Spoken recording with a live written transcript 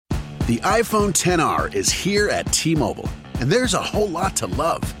The iPhone XR is here at T-Mobile, and there's a whole lot to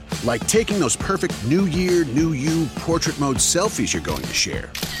love. Like taking those perfect New Year, New You portrait mode selfies you're going to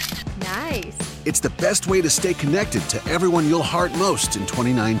share. Nice. It's the best way to stay connected to everyone you'll heart most in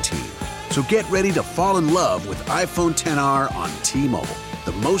 2019. So get ready to fall in love with iPhone XR on T-Mobile,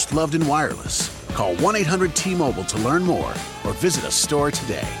 the most loved in wireless. Call 1-800-T-Mobile to learn more or visit a store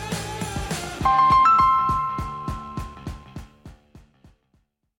today.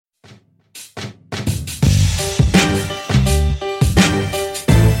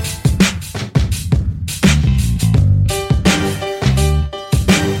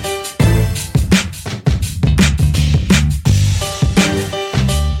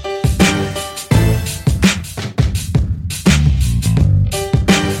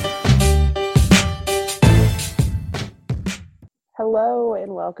 Hello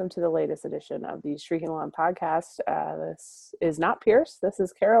and welcome to the latest edition of the Shrieking Lawn podcast. This is not Pierce, this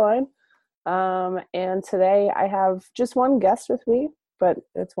is Caroline. And today I have just one guest with me, but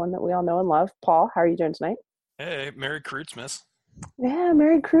it's one that we all know and love. Paul, how are you doing tonight? Hey, Merry Christmas. Yeah,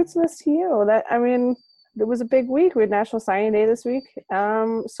 Merry Christmas to you. It was a big week. We had National Signing Day this week.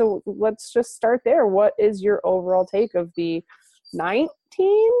 So let's just start there. What is your overall take of the 19?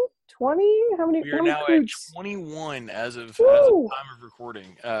 20? How many? We are now recruits? at 21 as of time of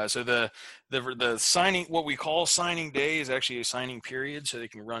recording. So the signing, what we call signing day, is actually a signing period. So they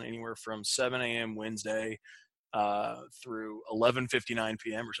can run anywhere from 7 a.m. Wednesday through 11:59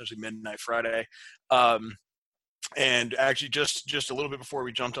 p.m. or essentially midnight Friday. And actually, just a little bit before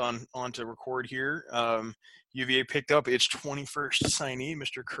we jumped on to record here, UVA picked up its 21st signee,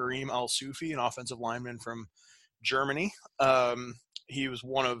 Mr. Kareem Al-Sufi, an offensive lineman from Germany. He was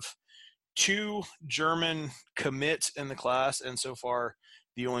one of two German commits in the class, and so far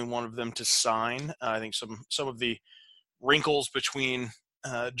the only one of them to sign. I think some of the wrinkles between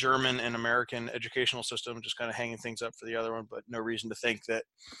German and American educational system just kind of hanging things up for the other one, but no reason to think that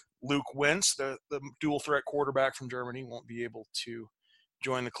Luke Wentz, the dual threat quarterback from Germany, won't be able to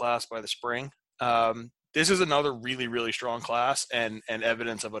join the class by the spring. This is another really, really strong class and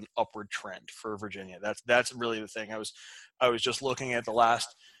evidence of an upward trend for Virginia. That's really the thing. I was just looking at the last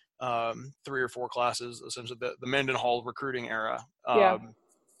 3 or 4 classes, essentially the Mendenhall recruiting era.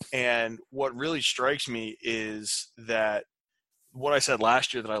 And what really strikes me is that what I said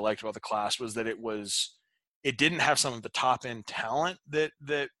last year that I liked about the class was that it didn't have some of the top end talent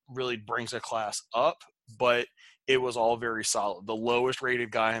that really brings a class up, but it was all very solid. The lowest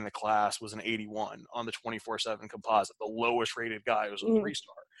rated guy in the class was an 81 on the 24/7 composite. The lowest rated guy was a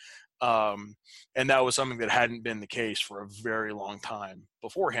 3-star. And that was something that hadn't been the case for a very long time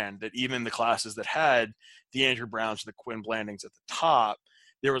beforehand, that even the classes that had the Andrew Browns, the Quinn Blandings at the top,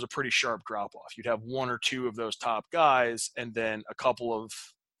 there was a pretty sharp drop off. You'd have 1 or 2 of those top guys and then a couple of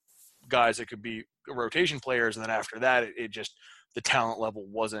guys that could be rotation players. And then after that, it just, the talent level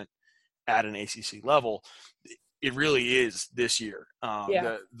wasn't at an ACC level. It really is this year.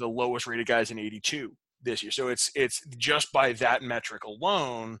 The lowest rated guys in 82 this year. So it's just by that metric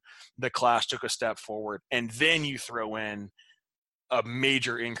alone, the class took a step forward. And then you throw in a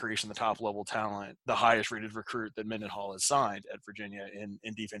major increase in the top level talent, the highest rated recruit that Mendenhall has signed at Virginia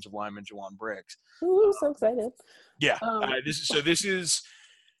in defensive lineman Juwan Briggs. Ooh, so excited. Yeah. This is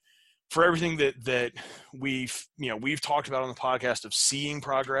for everything that we've talked about on the podcast of seeing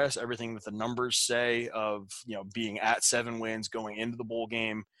progress, everything that the numbers say of, being at 7 wins going into the bowl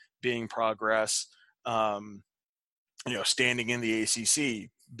game, being progress, standing in the ACC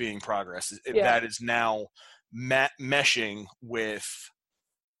being progress. That is now meshing with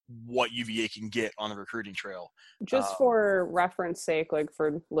what UVA can get on the recruiting trail. Just for reference sake, like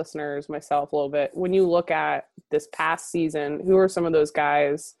for listeners, myself a little bit, when you look at this past season, who are some of those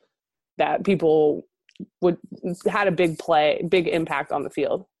guys that people had a big impact on the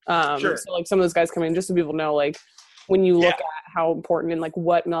field? Sure. So like some of those guys coming in, just so people know, like when you look at how important and like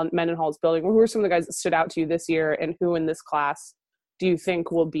what Mendenhall is building, who are some of the guys that stood out to you this year, and who in this class do you think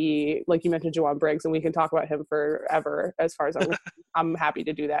will be, like you mentioned, Juwan Briggs, and we can talk about him forever as far as I'm happy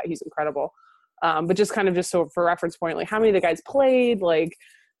to do that. He's incredible. But just so for reference point, like how many of the guys played, like,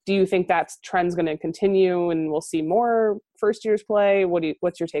 do you think that trend's going to continue and we'll see more first years play?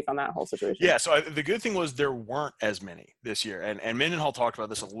 What's your take on that whole situation? Yeah. So the good thing was there weren't as many this year. And Mendenhall talked about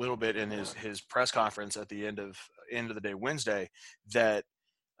this a little bit in his press conference at the end of the day, Wednesday, that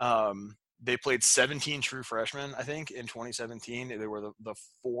they played 17 true freshmen, I think, in 2017. They were the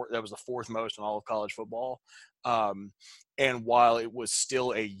that was the 4th most in all of college football. And while it was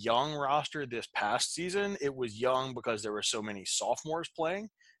still a young roster this past season, it was young because there were so many sophomores playing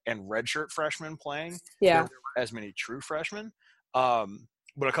and redshirt freshmen playing. Yeah. There weren't as many true freshmen.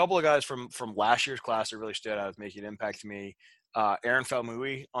 But a couple of guys from last year's class that really stood out as making an impact to me. Aaron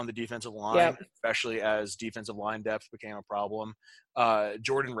Falmouy on the defensive line, especially as defensive line depth became a problem.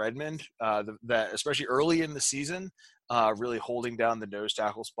 Jordan Redmond, that especially early in the season, really holding down the nose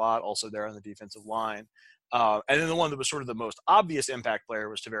tackle spot, also there on the defensive line. And then the one that was sort of the most obvious impact player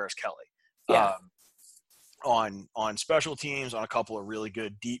was Tavares Kelly. On special teams, on a couple of really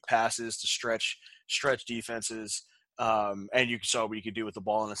good deep passes to stretch defenses. And you saw what you could do with the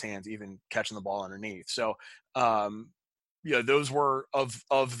ball in his hands, even catching the ball underneath. So, those were of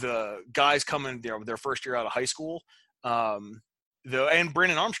the guys coming their first year out of high school. And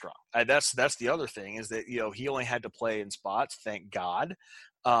Brennan Armstrong. That's the other thing is that, he only had to play in spots, thank God.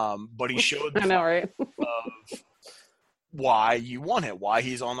 But he showed the I know, right? of why you want him, why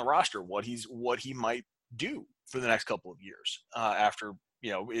he's on the roster, what he might do for the next couple of years after,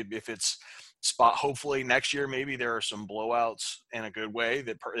 if it's spot, hopefully next year, maybe there are some blowouts in a good way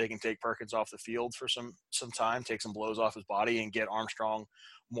that they can take Perkins off the field for some time, take some blows off his body and get Armstrong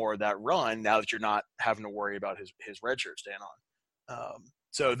more of that run now that you're not having to worry about his red shirt staying on.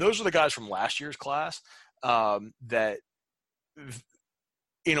 So those are the guys from last year's class that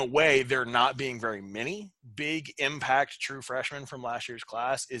in a way, there not being very many big impact true freshmen from last year's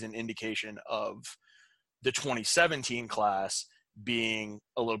class is an indication of the 2017 class being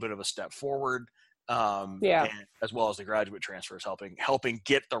a little bit of a step forward, and as well as the graduate transfers helping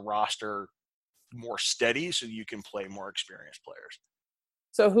get the roster more steady so you can play more experienced players.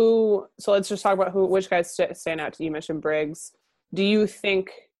 So let's just talk about which guys stand out to you. You mentioned Briggs. Do you think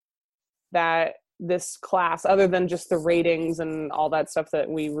that this class, other than just the ratings and all that stuff that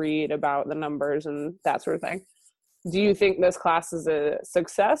we read about the numbers and that sort of thing, do you think this class is a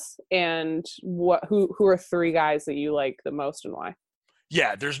success? And who are three guys that you like the most and why?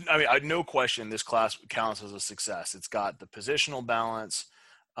 Yeah, no question this class counts as a success. It's got the positional balance.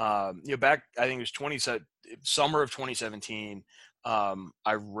 Back, I think it was summer of 2017,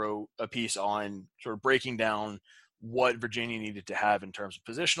 I wrote a piece on sort of breaking down what Virginia needed to have in terms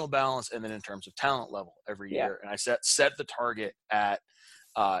of positional balance and then in terms of talent level every year. And I set the target at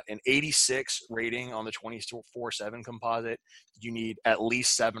an 86 rating on the 24/7 composite. You need at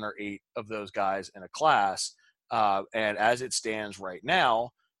least 7 or 8 of those guys in a class. And as it stands right now,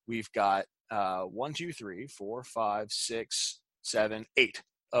 we've got 1, 2, 3, 4, 5, 6, 7, 8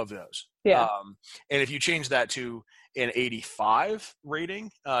 of those. And if you change that to an 85 rating,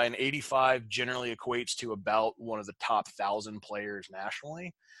 an 85 generally equates to about one of the top 1,000 players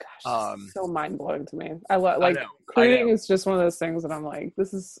nationally. Gosh, so mind-blowing to me. I love recruiting is just one of those things that I'm like,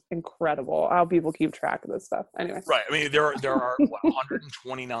 this is incredible how people keep track of this stuff. Anyway, right? I mean, there are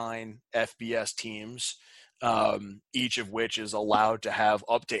 129 FBS teams, each of which is allowed to have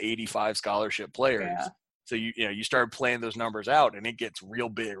up to 85 scholarship players. So you start playing those numbers out, and it gets real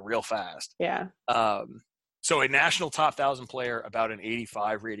big, real fast. So a national top 1,000 player, about an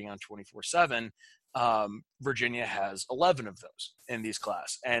 85 rating on 24/7. Virginia has 11 of those in these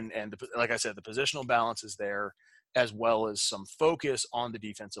class, and like I said, the positional balance is there, as well as some focus on the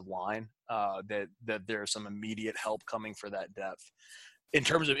defensive line. That there's some immediate help coming for that depth. In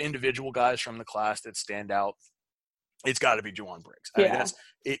terms of individual guys from the class that stand out, it's got to be Jawon Briggs. I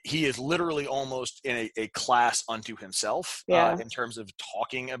mean, he is literally almost in a class unto himself in terms of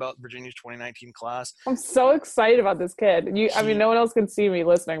talking about Virginia's 2019 class. I'm so excited about this kid. I mean, no one else can see me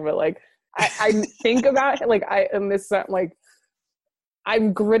listening, but like, I think about it, like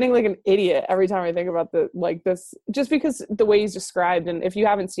I'm grinning like an idiot every time I think about this, just because the way he's described. And if you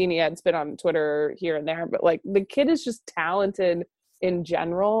haven't seen it yet, it's been on Twitter here and there, but like the kid is just talented in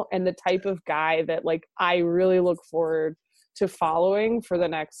general, and the type of guy that like I really look forward to following for the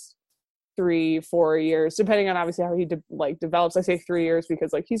next 3-4 years, depending on obviously how he develops. I say 3 years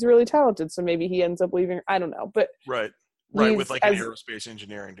because like he's really talented, so maybe he ends up leaving. I don't know, but right, with like an aerospace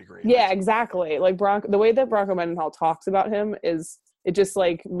engineering degree. Yeah, exactly. Like the way that Bronco Mendenhall talks about him is it just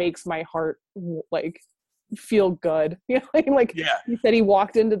like makes my heart like feel good. He said he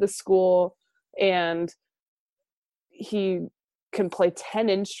walked into the school and he can play 10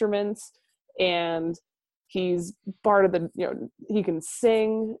 instruments and he's part of he can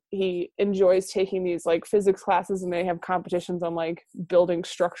sing. He enjoys taking these like physics classes, and they have competitions on like building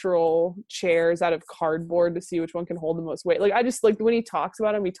structural chairs out of cardboard to see which one can hold the most weight. Like I just like when he talks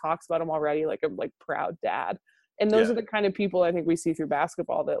about him already like a like proud dad. And those are the kind of people I think we see through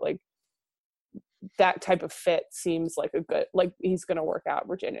basketball that like that type of fit seems like a good, like he's going to work out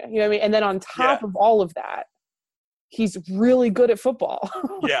Virginia. You know what I mean? And then on top of all of that, he's really good at football.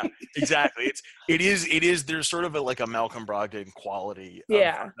 Yeah, exactly. It is. There's sort of like a Malcolm Brogdon quality.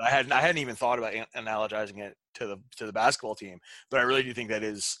 Yeah. I hadn't even thought about analogizing it to the basketball team, but I really do think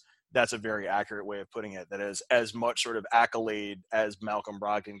that's a very accurate way of putting it. That is as much sort of accolade as Malcolm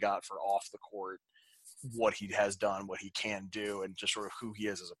Brogdon got for off the court, what he has done, what he can do, and just sort of who he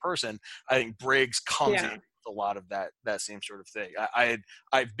is as a person. I think Briggs comes in with a lot of that same sort of thing.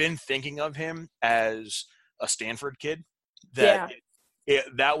 I've been thinking of him as a Stanford kid. That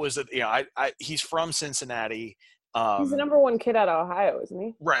was he's from Cincinnati. He's the number one kid out of Ohio, isn't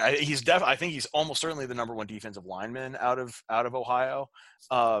he? Right. I think he's almost certainly the number one defensive lineman out of Ohio.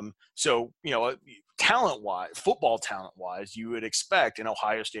 So, football talent wise, you would expect an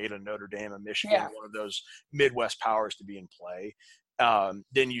Ohio State, a Notre Dame, a Michigan, one of those Midwest powers to be in play.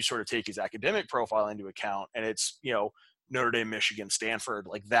 Then you sort of take his academic profile into account, and it's, Notre Dame, Michigan, Stanford,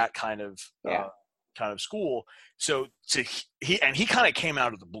 like that kind of school. So he kind of came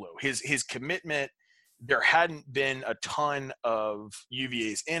out of the blue. His commitment, there hadn't been a ton of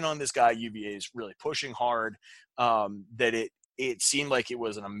UVA's in on this guy. UVA's really pushing hard. That it seemed like it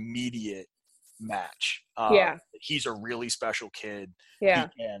was an immediate match. He's a really special kid. Yeah.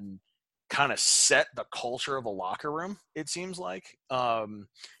 He can kind of set the culture of a locker room, it seems like. There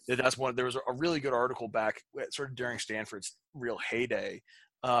was a really good article back sort of during Stanford's real heyday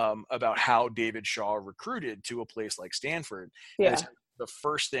about how David Shaw recruited to a place like Stanford. Yeah. The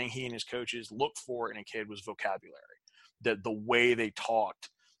first thing he and his coaches looked for in a kid was vocabulary. That the way they talked,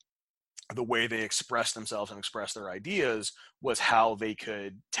 the way they expressed themselves and expressed their ideas was how they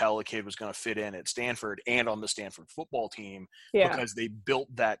could tell a kid was going to fit in at Stanford and on the Stanford football team, because they built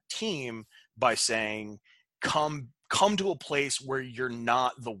that team by saying, come to a place where you're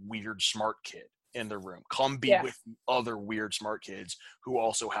not the weird smart kid in the room. Come be with the other weird smart kids who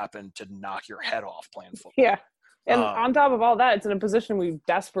also happen to knock your head off playing football. Yeah. And on top of all that, it's in a position we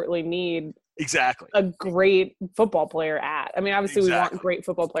desperately need a great football player at. I mean, obviously we want great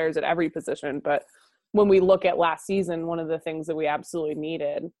football players at every position, but when we look at last season, one of the things that we absolutely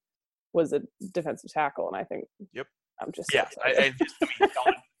needed was a defensive tackle. And I think I'm just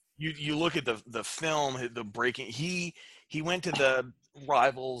you look at the film, the breaking, he went to the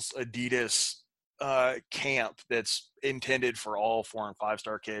rivals Adidas camp that's intended for all 4 and 5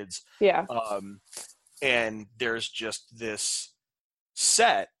 star kids. Yeah. And there's just this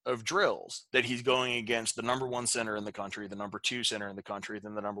set of drills that he's going against the number 1 center in the country, the number 2 center in the country,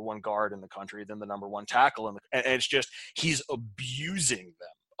 then the number 1 guard in the country, then the number 1 tackle and it's just, he's abusing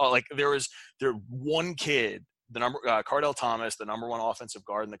them. There one kid, Cardell Thomas, the number 1 offensive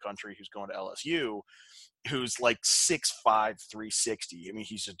guard in the country, who's going to LSU, who's like 6'5", 360. I mean,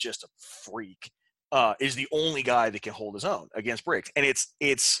 he's just a freak. Is the only guy that can hold his own against Briggs, and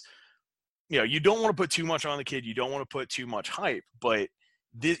it's. You don't want to put too much on the kid. You don't want to put too much hype, but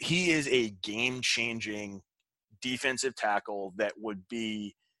he is a game-changing defensive tackle that would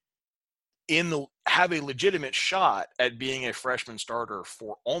be have a legitimate shot at being a freshman starter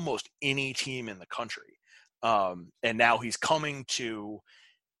for almost any team in the country. And now he's coming to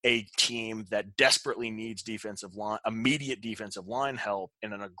a team that desperately needs immediate defensive line help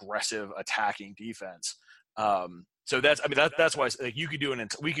in an aggressive attacking defense. So that's why we could do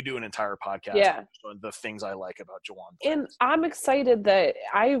an entire podcast on the things I like about Jawon. And I'm excited that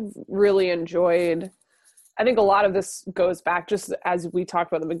I've really enjoyed, I think a lot of this goes back just as we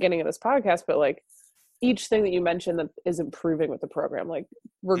talked about at the beginning of this podcast, but like each thing that you mentioned that is improving with the program, like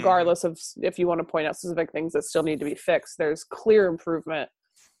regardless of if you want to point out specific things that still need to be fixed, there's clear improvement.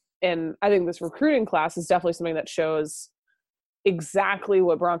 And I think this recruiting class is definitely something that shows exactly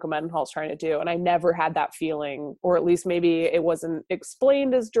what Bronco Mendenhall is trying to do. And I never had that feeling, or at least maybe it wasn't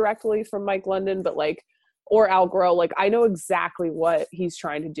explained as directly from Mike London, but or Al Groh, I know exactly what he's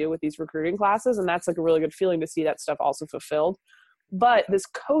trying to do with these recruiting classes. And that's a really good feeling to see that stuff also fulfilled. But this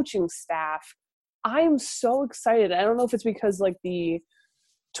coaching staff, I am so excited. I don't know if it's because the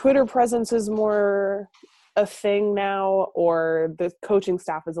Twitter presence is more a thing now, or the coaching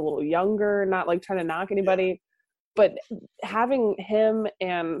staff is a little younger, not trying to knock anybody. But having him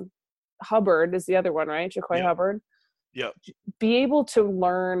and Hubbard is the other one, right? Jaquay Hubbard. Yep. Be able to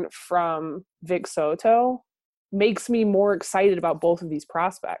learn from Vic Soto makes me more excited about both of these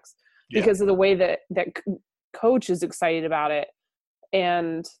prospects because of the way that coach is excited about it,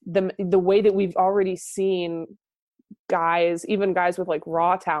 and the way that we've already seen guys, even guys with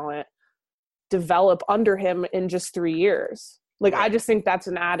raw talent, develop under him in just 3 years. I just think that's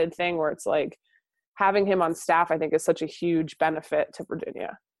an added thing where it's having him on staff, I think, is such a huge benefit to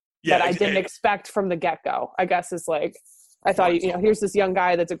Virginia that I didn't expect from the get-go, I guess is I thought, here's this young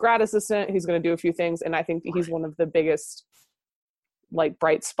guy that's a grad assistant who's going to do a few things, and I think that he's one of the biggest, like,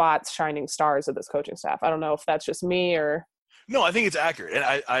 bright spots, shining stars of this coaching staff. I don't know if that's just me or. No, I think it's accurate, and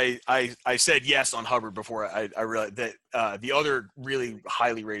I said yes on Hubbard before I realized that the other really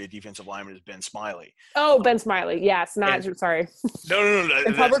highly rated defensive lineman is Ben Smiley. Oh, Ben Smiley, yes, sorry. No.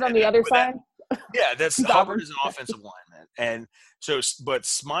 And Hubbard on the other side. That's Hubbard is an offensive lineman, and so but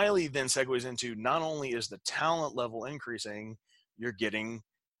Smiley then segues into not only is the talent level increasing, you're getting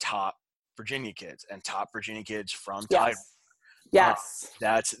top Virginia kids and top Virginia kids from Tidewater. Yes.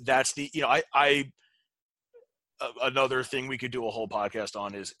 That's the another thing we could do a whole podcast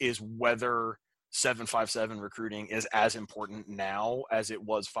on is whether 757 recruiting is as important now as it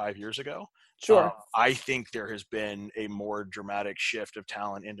was 5 years ago. Sure. I think there has been a more dramatic shift of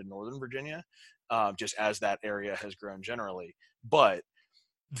talent into Northern Virginia, just as that area has grown generally. But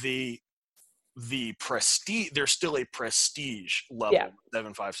the prestige, there's still a prestige level of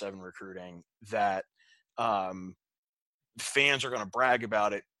 757 recruiting that fans are going to brag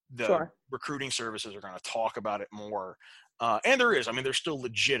about it. The recruiting services are going to talk about it more. And there's still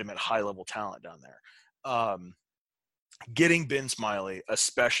legitimate high-level talent down there. Getting Ben Smiley,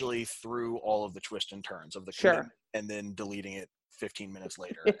 especially through all of the twists and turns of the commitment and then deleting it 15 minutes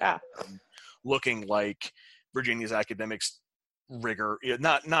later. Looking like Virginia's academics rigor,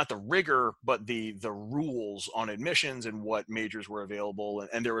 not the rigor, but the rules on admissions and what majors were available.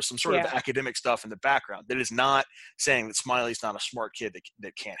 And there was some sort of academic stuff in the background that is not saying that Smiley's not a smart kid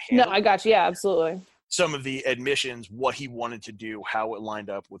that can't handle. No, I got you. Yeah, absolutely. Some of the admissions, what he wanted to do, how it lined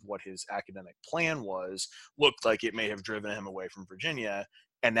up with what his academic plan was, looked like it may have driven him away from Virginia.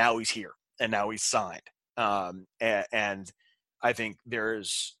 And now he's here and now he's signed. And I think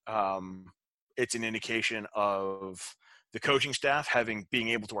there's it's an indication of the coaching staff being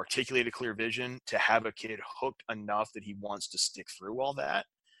able to articulate a clear vision to have a kid hooked enough that he wants to stick through all that.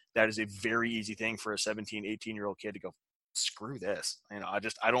 That is a very easy thing for a 17, 18-year-old kid to go, screw this.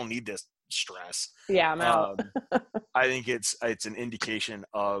 I don't need this stress. Yeah, I'm out. I think it's an indication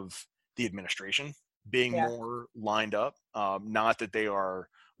of the administration being more lined up. Not that they are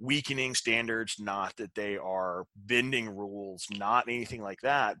weakening standards, not that they are bending rules, not anything like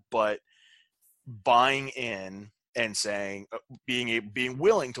that, but buying in and saying, being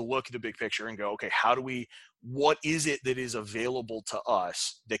willing to look at the big picture and go, okay, what is it that is available to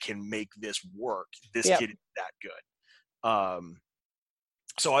us that can make this work? This kid is that good.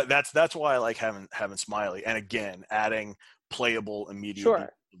 So that's why I like having Smiley. And again, adding playable immediate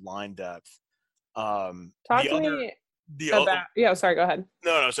line depth. Talk to me about, sorry, go ahead.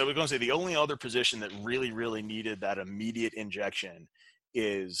 No. So I was going to say the only other position that really, really needed that immediate injection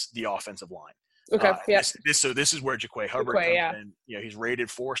is the offensive line. Okay. This is where Jaquay Hubbard comes in. He's rated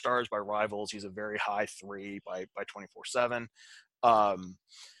 4 stars by Rivals. He's a very high 3 by 24/7.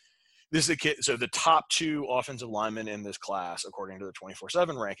 This is a kid. So the top 2 offensive linemen in this class, according to the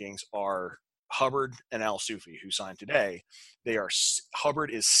 24/7 rankings, are Hubbard and Al Sufi, who signed today.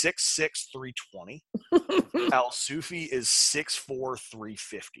 Hubbard is 6'6", 320. Al Sufi is 6'4",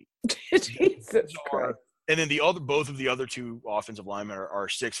 350. Jesus Christ. And then both of the other 2 offensive linemen are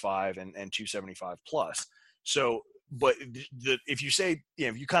 6'5" and 275 plus. So, but if you say,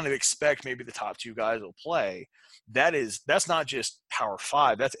 if you kind of expect maybe the top 2 guys will play, that's not just Power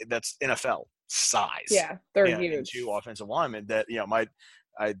 5. That's NFL size. Yeah, they're huge. 2 offensive linemen that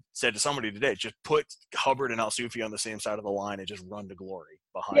I said to somebody today, just put Hubbard and Al Sufi on the same side of the line and just run to glory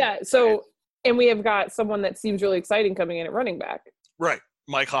behind. Yeah. So, and we have got someone that seems really exciting coming in at running back. Right,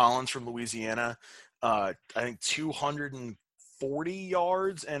 Mike Hollins from Louisiana. I think 240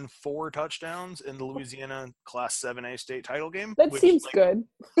 yards and 4 touchdowns in the Louisiana Class 7A state title game. That seems good.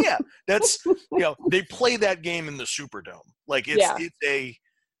 Yeah, that's they play that game in the Superdome. Like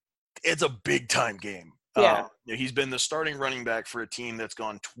it's a big time game. Yeah. He's been the starting running back for a team that's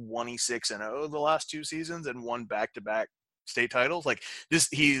gone 26-0 the last 2 seasons and won back-to-back state titles. Like this,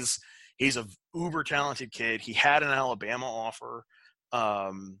 he's a uber talented kid. He had an Alabama offer.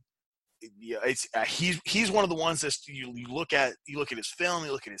 He's one of the ones that you look at his film,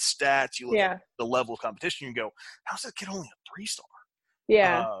 you look at his stats, you look at the level of competition, you go, how's that kid only a 3-star?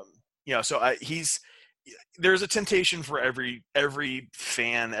 Yeah. So there's a temptation for every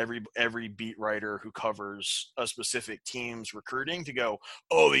fan, every beat writer who covers a specific team's recruiting to go,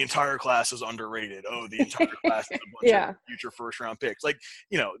 oh, the entire class is underrated. Oh, the entire class is a bunch of future first round picks.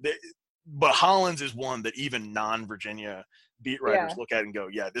 But Hollins is one that even non-Virginia beat writers look at and go,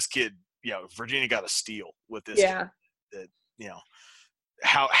 yeah, this kid, Virginia got a steal with this kid. That,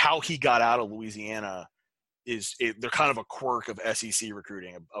 how he got out of Louisiana they're kind of a quirk of SEC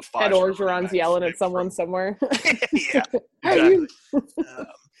recruiting. A Ed Orgeron's yelling at someone somewhere. Yeah, exactly.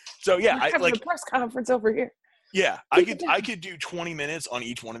 So yeah, We're having a press conference over here. Yeah, I could do 20 minutes on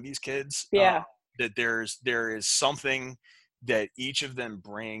each one of these kids. Yeah, that there is something that each of them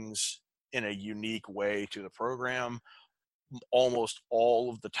brings in a unique way to the program. Almost all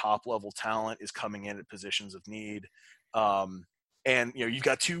of the top level talent is coming in at positions of need. And you've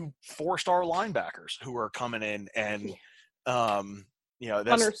got 2 4-star linebackers who are coming in, and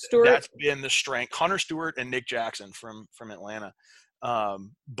that's been the strength. Hunter Stewart and Nick Jackson from Atlanta.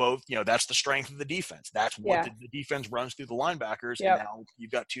 Both, that's the strength of the defense. That's what the defense runs through the linebackers. Yep. And now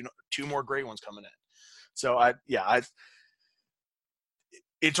you've got two more great ones coming in. So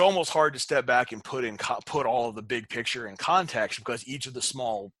it's almost hard to step back and put all of the big picture in context, because each of the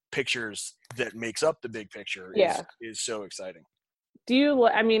small pictures that makes up the big picture is so exciting.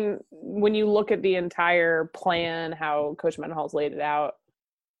 When you look at the entire plan, how Coach Mendenhall's laid it out,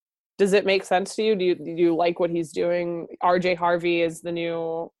 does it make sense to you? Do you like what he's doing? RJ Harvey is the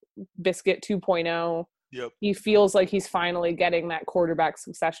new Biscuit 2.0. Yep. He feels like he's finally getting that quarterback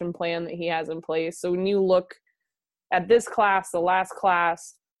succession plan that he has in place. So when you look at this class, the last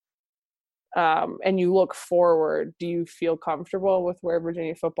class, and you look forward, do you feel comfortable with where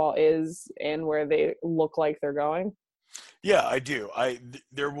Virginia football is and where they look like they're going? Yeah, I do.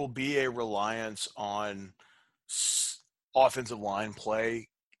 There will be a reliance on offensive line play.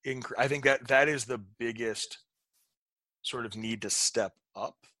 I think that is the biggest sort of need to step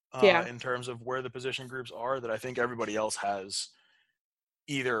up in terms of where the position groups are, that I think everybody else has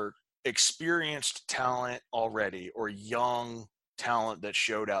either experienced talent already or young talent that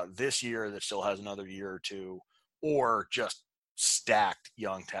showed out this year that still has another year or two, or just stacked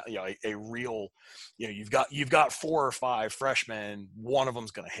young talent. A real, you've got 4 or 5 freshmen, one of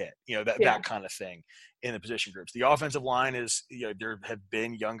them's going to hit, that kind of thing in the position groups. The offensive line is, there have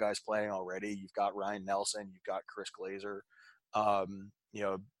been young guys playing already. You've got Ryan Nelson, you've got Chris Glazer.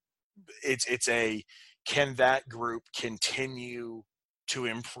 It's can that group continue to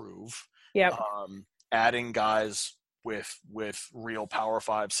improve? Yep. Adding guys with real Power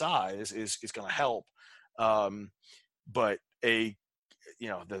 5 size is going to help. But a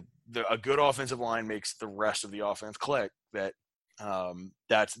good offensive line makes the rest of the offense click. That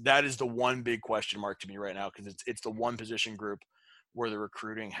is the one big question mark to me right now, because it's the one position group where the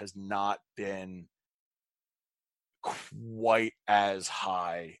recruiting has not been quite as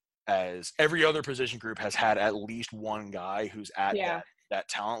high as every other position group has had. At least one guy who's at that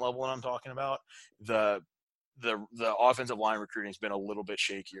talent level that I'm talking about. The offensive line recruiting has been a little bit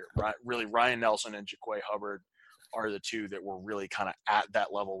shakier. Really, Ryan Nelson and Jaquay Hubbard are the 2 that were really kind of at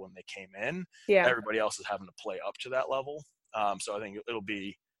that level when they came in. Yeah. Everybody else is having to play up to that level. So I think it'll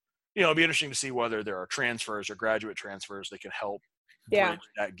be interesting to see whether there are transfers or graduate transfers that can help bridge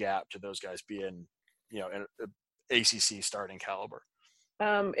that gap to those guys being, an ACC starting caliber.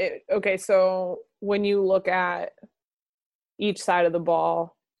 Okay, so when you look at each side of the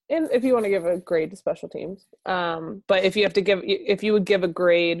ball, and if you want to give a grade to special teams, but if you would give a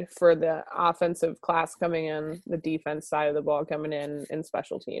grade for the offensive class coming in, the defense side of the ball coming in, and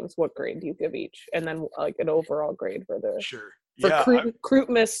special teams, what grade do you give each? And then like an overall grade for the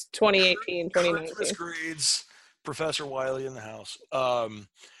Cruitmas 2018, 2019. Cruitmas grades, Professor Wiley in the house.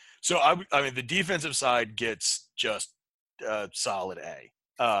 So the defensive side gets just solid A.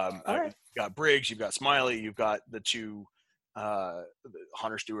 All right. You've got Briggs, you've got Smiley, you've got the 2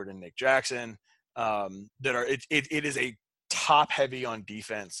 Hunter Stewart and Nick Jackson, that are it is a top heavy on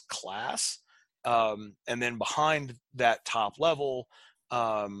defense class, and then behind that top level,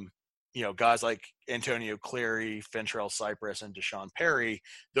 guys like Antonio Cleary, Fentrell Cypress, and Deshaun Perry.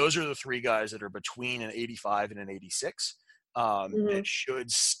 Those are the 3 guys that are between an 85 and an 86, that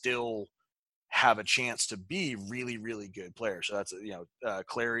should still have a chance to be really, really good players. So that's,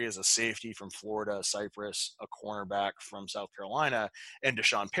 Clary is a safety from Florida, Cypress, a cornerback from South Carolina, and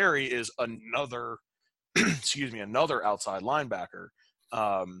Deshaun Perry is another, another outside linebacker.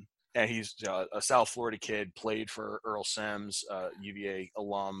 And he's a South Florida kid, played for Earl Sims, UVA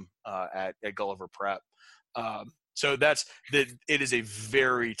alum at Gulliver Prep. So it is a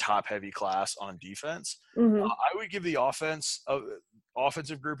very top heavy class on defense. I would give the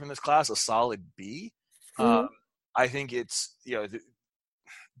offensive group in this class a solid B. I think it's,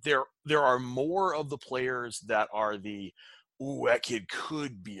 there are more of the players that are that kid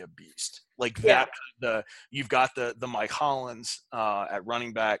could be a beast. Like that, you've got the Mike Hollins at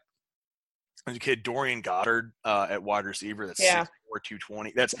running back. There's a kid, Dorian Goddard, at wide receiver, that's 6'4",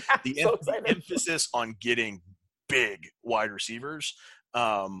 220. That's the emphasis on getting big wide receivers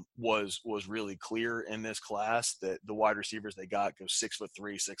was really clear in this class that the wide receivers they got go 6'3",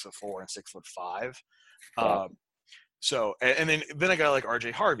 6'4", and 6'5". Yeah. So, and then a guy like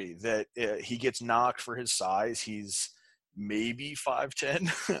RJ Harvey that he gets knocked for his size. He's maybe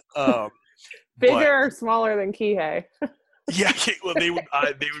 5'10". Bigger or smaller than Kihei? Yeah, well, they would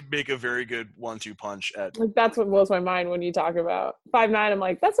make a very good 1-2 punch at. Like that's what blows my mind when you talk about 5'9". I'm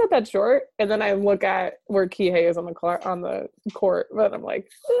like, that's not that short, and then I look at where Kihei is on the court, but I'm like,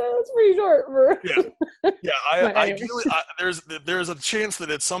 that's pretty short for. Yeah. There's a chance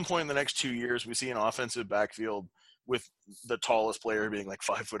that at some point in the next 2 years we see an offensive backfield with the tallest player being like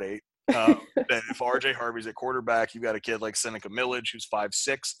 5'8". Then if RJ Harvey's at quarterback, you've got a kid like Seneca Millage who's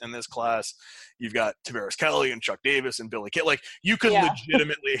 5'6" in this class. You've got Tavares Kelly and Chuck Davis and Billy Kidd. Like you could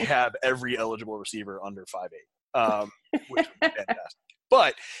legitimately have every eligible receiver under 5'8", which would be fantastic.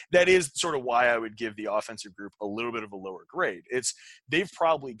 But that is sort of why I would give the offensive group a little bit of a lower grade. They've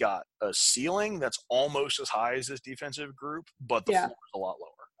probably got a ceiling that's almost as high as this defensive group, but the floor is a lot lower.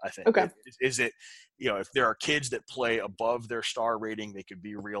 I think. Okay. Is it, if there are kids that play above their star rating, they could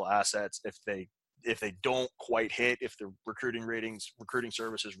be real assets. If they don't quite hit, if the recruiting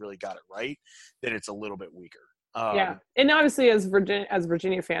services really got it right, then it's a little bit weaker. And obviously as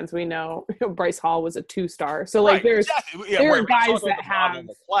Virginia fans, we know Bryce Hall was a 2-star. So like there are guys that have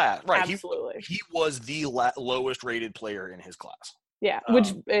the class. Right. Absolutely. He was the lowest rated player in his class. Yeah,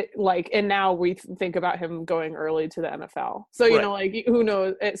 and now we think about him going early to the NFL. So, who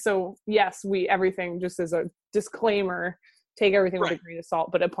knows? So, yes, everything just as a disclaimer, take everything with a grain of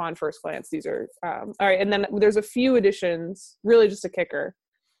salt. But upon first glance, these are all right. And then there's a few additions, really just a kicker.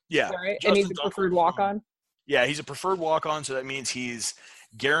 Yeah. All right. And he's a preferred walk-on. Yeah, he's a preferred walk-on, so that means he's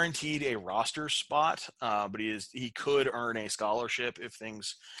guaranteed a roster spot, but he could earn a scholarship if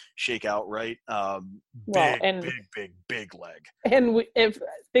things shake out right. Big leg. And if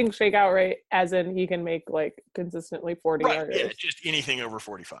things shake out right, as in he can make like consistently 40 yards. Yeah, just anything over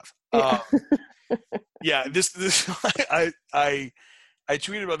 45. Yeah. This I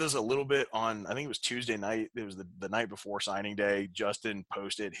tweeted about this a little bit on, I think it was Tuesday night. It was the night before signing day. Justin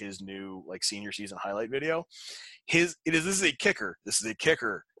posted his new senior season highlight video. This is a kicker.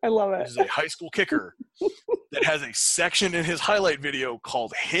 I love it. This is a high school kicker that has a section in his highlight video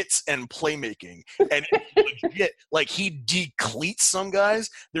called hits and playmaking. And it's legit, he decleats some guys.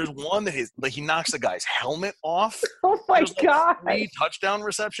 There's one that he knocks the guy's helmet off. Oh my God. 3 touchdown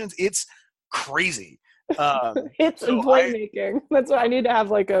receptions. It's crazy. Hits and playmaking. That's what I need to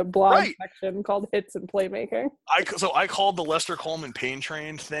have a blog section called hits and playmaking. I called the Lester Coleman pain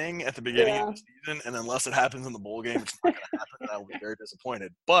train thing at the beginning of the season, and unless it happens in the bowl game, it's not going to happen. I'll be very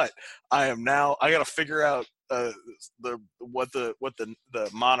disappointed. But I got to figure out what the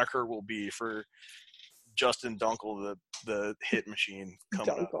moniker will be for Justin Dunkel, the hit machine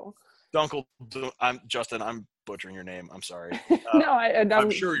coming up. Dunkel, I'm butchering your name. I'm sorry. No, I'm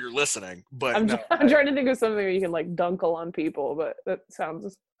sure you're listening, but I'm trying to think of something where you can dunkle on people, but that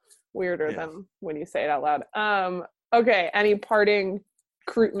sounds weirder than when you say it out loud. Okay. Any parting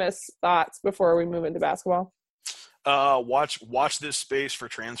Krootmas thoughts before we move into basketball? Watch this space for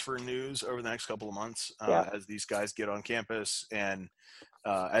transfer news over the next couple of months as these guys get on campus and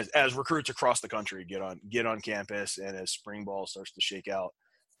as recruits across the country get on campus and as spring ball starts to shake out.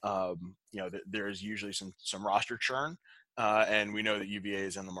 There's usually some roster churn, and we know that UVA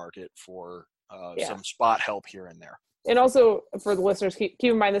is in the market for some spot help here and there. And also for the listeners, keep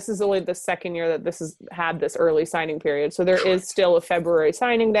in mind this is only the second year that this has had this early signing period. So there is still a February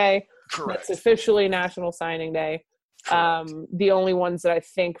signing day. Correct. That's officially National Signing Day. The only ones that I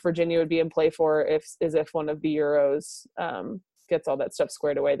think Virginia would be in play for if one of the Euros gets all that stuff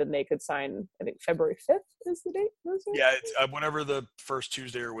squared away, then they could sign. I think February 5th is the date. Yeah, it's whenever the first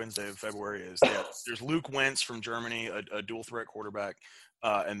Tuesday or Wednesday of February is. Yeah, there's Luke Wentz from Germany, a dual threat quarterback,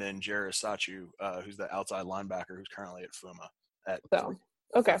 and then Jairus Sachu, who's the outside linebacker who's currently at Fuma.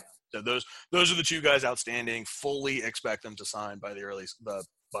 Okay. So those are the two guys outstanding. Fully expect them to sign by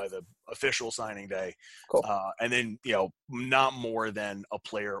the official signing day. Cool. And then not more than a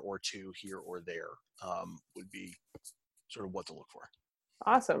player or two here or there would be sort of what to look for.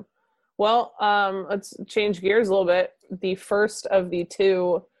 Awesome. Well, let's change gears a little bit. The first of the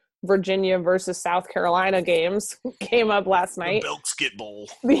 2 Virginia versus South Carolina games came up last night. The Belkskit Bowl.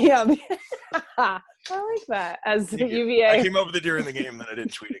 Yeah. I like that. As UVA. I came up with it during the game, then I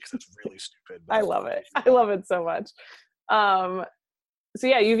didn't tweet it because it's really stupid. I love it. I love it so much. So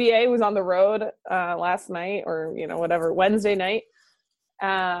yeah, UVA was on the road last night or, Wednesday night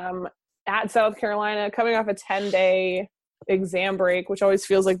at South Carolina, coming off a 10-day exam break, which always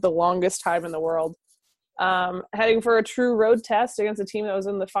feels like the longest time in the world. heading for a true road test against a team that was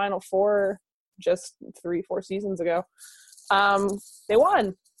in the Final Four just 3-4 seasons ago. They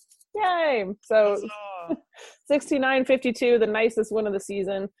won. Yay! So 69-52, the nicest win of the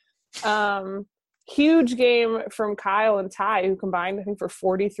season. Huge game from Kyle and Ty, who combined, I think, for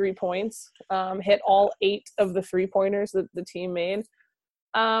 43 points. Hit all 8 of the 3-pointers that the team made.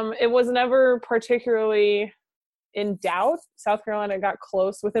 It was never particularly in doubt. South Carolina got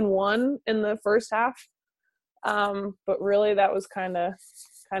close within 1 in the first half. But really that was kind of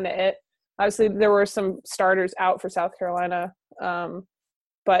it. Obviously there were some starters out for South Carolina.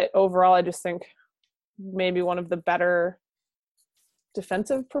 But overall I just think maybe one of the better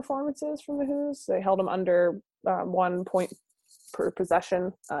defensive performances from the Hoos. They held them under 1 point per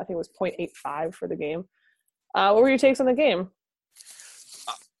possession. I think it was 0.85 for the game. What were your takes on the game?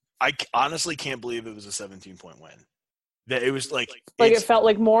 I honestly can't believe it was a 17-point win. That it was like it felt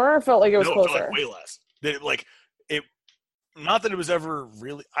like more, or felt like it was closer? It felt like way less. That it not that it was ever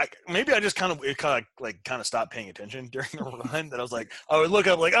really. Maybe I just kind of stopped paying attention during the run. That I was like, I would look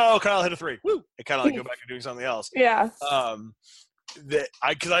up like, oh, Kyle hit a 3. Woo! And kind of like go back to doing something else. Yeah.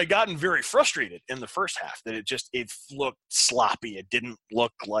 Because I gotten very frustrated in the first half that it looked sloppy. It didn't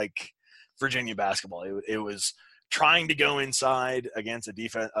look like Virginia basketball. It was trying to go inside against a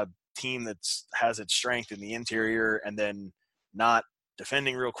team that has its strength in the interior, and then not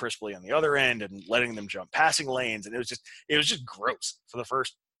defending real crisply on the other end and letting them jump passing lanes. And it was just gross for the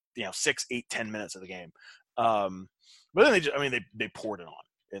first 6, 8, 10 minutes of the game. But then they poured it on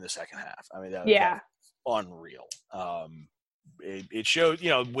in the second half. I mean, that was unreal. It showed,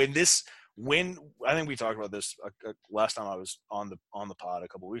 when I think we talked about this last time I was on the pod a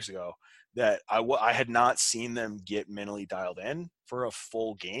couple of weeks ago, that I had not seen them get mentally dialed in for a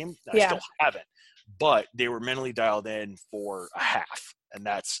full game. I still haven't, but they were mentally dialed in for a half, and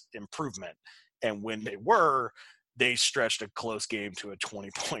that's improvement. And when they stretched a close game to a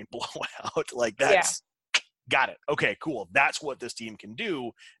 20-point blowout. Like that's got it. Okay, cool. That's what this team can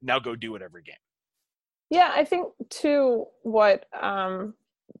do. Now go do it every game. Yeah, I think too what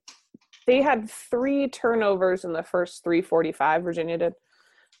they had 3 turnovers in the first 3:45, Virginia did.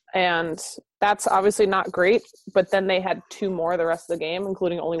 And that's obviously not great, but then they had 2 more the rest of the game,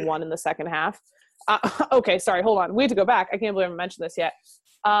 including only 1 in the second half. Okay, sorry, hold on. We have to go back. I can't believe I haven't mentioned this yet.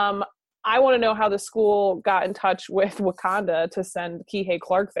 I want to know how the school got in touch with Wakanda to send Kihei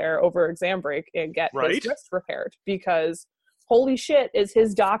Clark there over exam break and get his wrist repaired, because holy shit, is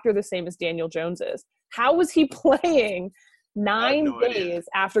his doctor the same as Daniel Jones is? How was he playing 9 days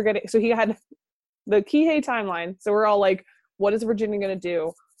after getting – so he had the Kihei timeline. So we're all like, what is Virginia going to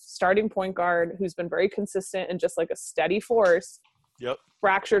do? Starting point guard who's been very consistent and just like a steady force. Yep.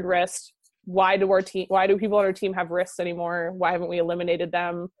 Fractured wrist. Why do people on our team have wrists anymore? Why haven't we eliminated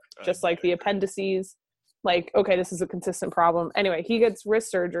them? Just like the appendices. Like, okay, this is a consistent problem. Anyway, he gets wrist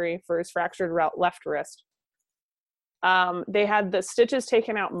surgery for his fractured left wrist. They had the stitches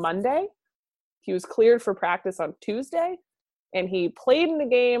taken out Monday. He was cleared for practice on Tuesday, and he played in the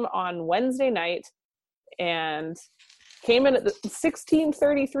game on Wednesday night and came in at the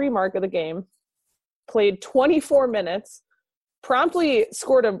 16:33 mark of the game, played 24 minutes, promptly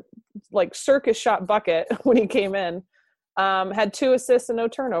scored a circus shot bucket when he came in, had 2 assists and no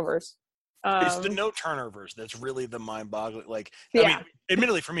turnovers. It's the no turnovers that's really the mind-boggling. I mean,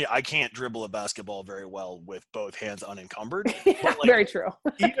 admittedly for me, I can't dribble a basketball very well with both hands unencumbered. But very true.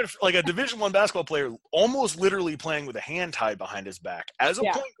 Even a Division I basketball player almost literally playing with a hand tied behind his back as a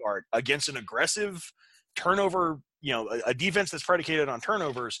point guard against an aggressive turnover, a defense that's predicated on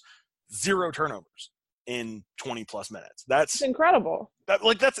turnovers, 0 turnovers in 20 plus minutes. That's incredible.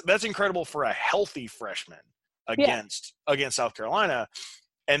 That's incredible for a healthy freshman against South Carolina.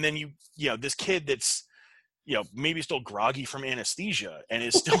 And then this kid that's maybe still groggy from anesthesia and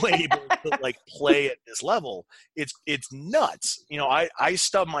is still able to play at this level. It's nuts. I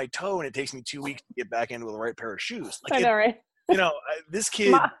stub my toe and it takes me 2 weeks to get back into the right pair of shoes. I know, right? This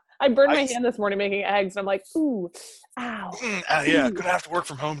kid. I burned my hand this morning making eggs, and I'm like, ooh, ow. Gonna have to work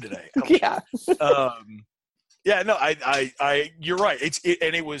from home today. Yeah. You're right.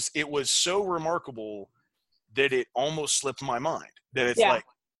 It was so remarkable that it almost slipped my mind that it's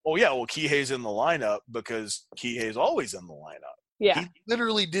Kihei's in the lineup because Kihei's always in the lineup. Yeah. He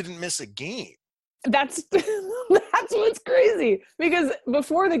literally didn't miss a game. That's what's crazy, because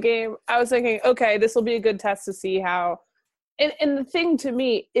before the game I was thinking, okay, this will be a good test to see how. And the thing to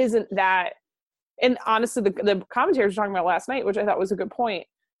me isn't that, and honestly, the commentators were talking about last night, which I thought was a good point.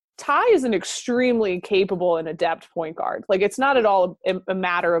 Ty is an extremely capable and adept point guard. It's not at all a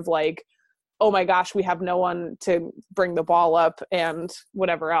matter of oh my gosh, we have no one to bring the ball up and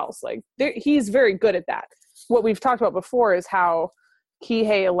whatever else. Like he's very good at that. What we've talked about before is how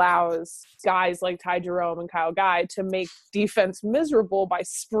Kihei allows guys like Ty Jerome and Kyle Guy to make defense miserable by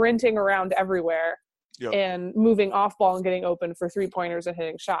sprinting around everywhere and moving off ball and getting open for 3-pointers and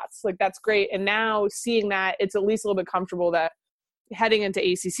hitting shots. Like that's great. And now seeing that, it's at least a little bit comfortable that heading into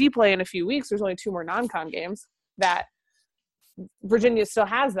ACC play in a few weeks, there's only 2 more non-con games, that Virginia still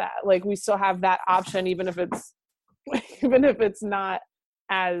has that. Like we still have that option, even if it's not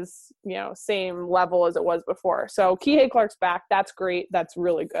as, same level as it was before. So Kihei Clark's back. That's great. That's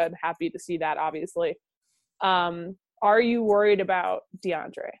really good. Happy to see that, obviously. Are you worried about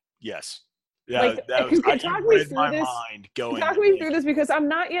DeAndre? Yes. Yeah, talk me through this because I'm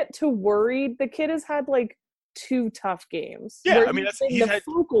not yet too worried. The kid has had like 2 tough games. Yeah, I mean, he's the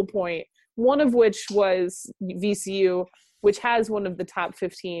focal point, one of which was VCU, which has one of the top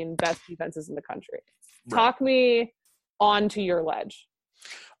 15 best defenses in the country. Right. Talk me onto your ledge.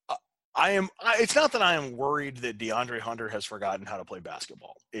 It's not that I am worried that DeAndre Hunter has forgotten how to play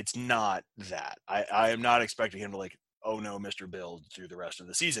basketball. It's not that. I am not expecting him to oh no, Mr. Bill through the rest of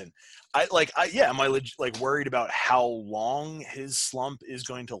the season. Am I worried about how long his slump is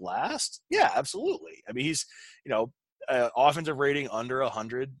going to last? Yeah, absolutely. I mean, he's, offensive rating under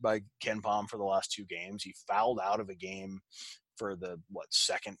 100 by Ken Pom for the last 2 games. He fouled out of a game for the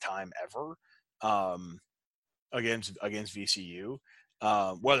second time ever against VCU.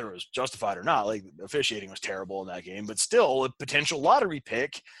 Whether it was justified or not, officiating was terrible in that game, but still a potential lottery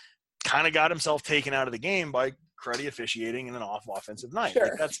pick kind of got himself taken out of the game by cruddy officiating in an offensive night.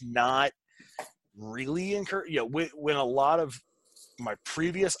 Sure. That's not really encouraging. When a lot of my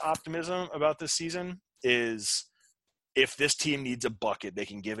previous optimism about this season is if this team needs a bucket, they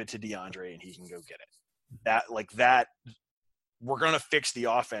can give it to DeAndre and he can go get it. That we're going to fix the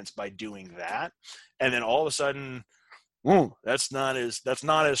offense by doing that. And then all of a sudden, that's not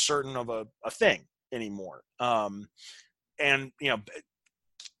as certain of a thing anymore.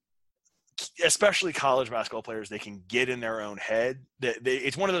 Especially college basketball players, they can get in their own head.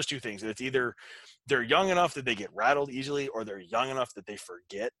 It's one of those 2 things. It's either they're young enough that they get rattled easily, or they're young enough that they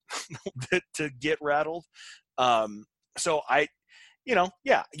forget to get rattled. So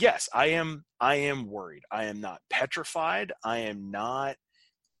yes, I am worried. I am not petrified. I am not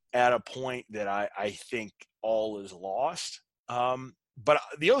at a point that I think all is lost. But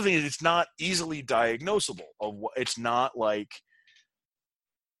the other thing is it's not easily diagnosable. It's not like,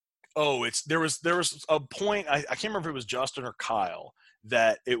 there was a point, I can't remember if it was Justin or Kyle,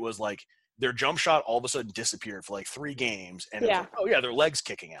 that it was like their jump shot all of a sudden disappeared for 3 games, and their legs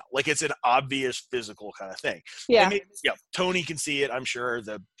kicking out. It's an obvious physical kind of thing. Yeah. Tony can see it. I'm sure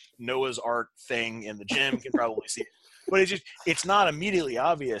the Noah's Ark thing in the gym can probably see it. But it's not immediately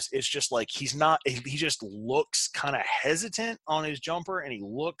obvious. It's just he just looks kind of hesitant on his jumper, and he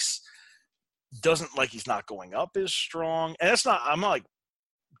doesn't he's not going up as strong. And I'm not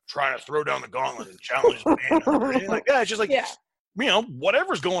trying to throw down the gauntlet and challenge the man or anything like that. It's just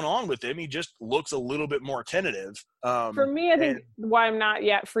whatever's going on with him, he just looks a little bit more tentative. For me, I think why I'm not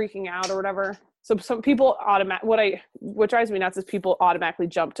yet freaking out or whatever. So some people what drives me nuts is people automatically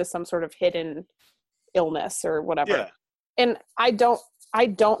jump to some sort of hidden illness or whatever. Yeah. And I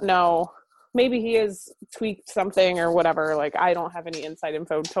don't know. Maybe he has tweaked something or whatever. I don't have any inside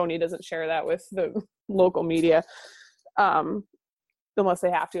info. Tony doesn't share that with the local media. Unless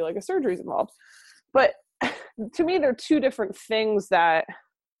they have to, a surgery's involved. But to me, they're 2 different things the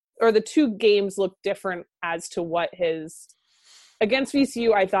 2 games look different as to what against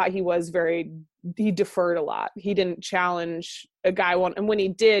VCU, I thought he deferred a lot. He didn't challenge a guy and when he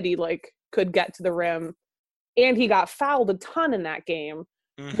did, he could get to the rim, and he got fouled a ton in that game,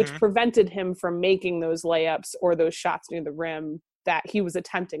 which prevented him from making those layups or those shots near the rim that he was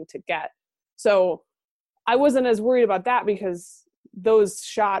attempting to get. So I wasn't as worried about that because those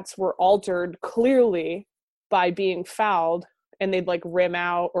shots were altered clearly by being fouled, and they'd rim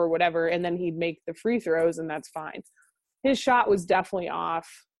out or whatever, and then he'd make the free throws, and that's fine. His shot was definitely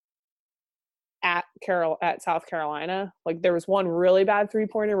off at South Carolina. There was one really bad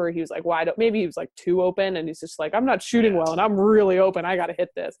 3-pointer where he was wide open. Maybe he was too open, and he's just I'm not shooting well, and I'm really open. I got to hit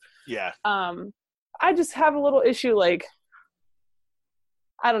this. Yeah. I just have a little issue. I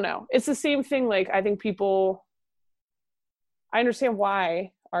don't know. It's the same thing. I think I understand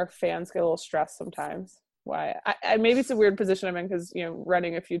why our fans get a little stressed sometimes. Why? Maybe it's a weird position I'm in because,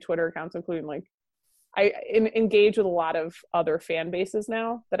 running a few Twitter accounts, including I engage with a lot of other fan bases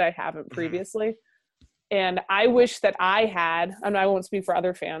now that I haven't previously. And I wish that I had, and I won't speak for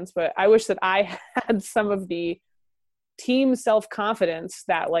other fans, but I wish that I had some of the team self-confidence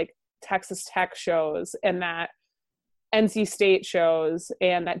that Texas Tech shows and that NC State shows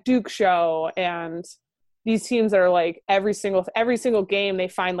and that Duke show, and these teams that are like every single game they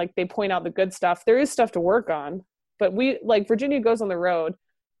find, like, they point out the good stuff. There is stuff to work on, but Virginia goes on the road,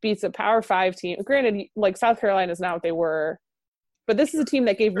 beats a Power 5 team. Granted, like, South Carolina is not what they were, but this is a team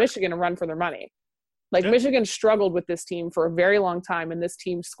that gave Michigan a run for their money. Like, Michigan struggled with this team for a very long time, and this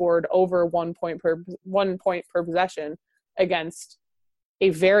team scored over 1 point per possession against a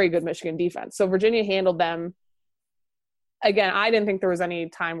very good Michigan defense. So Virginia handled them. Again, I didn't think there was any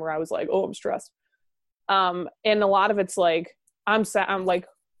time where I was like, oh, I'm stressed. And a lot of it's like, I'm like,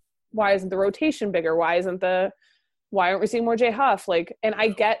 why isn't the rotation bigger? Why aren't we seeing more Jay Huff? Like, and I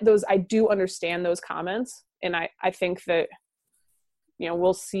get those, I do understand those comments. And I think that, you know,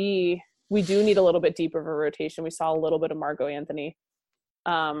 we'll see. We do need a little bit deeper of a rotation. We saw a little bit of Margot Anthony.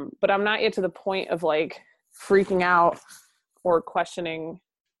 But I'm not yet to the point of like freaking out or questioning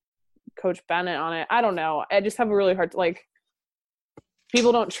Coach Bennett on it. I don't know. I just have a really hard, like,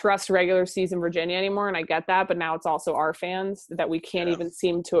 people don't trust regular season Virginia anymore. And I get that, but now it's also our fans that we can't even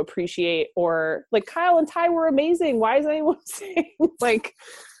seem to appreciate, or like Kyle and Ty were amazing. Why is anyone saying, like,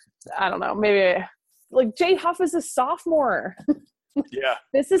 I don't know, maybe like Jay Huff is a sophomore. Yeah.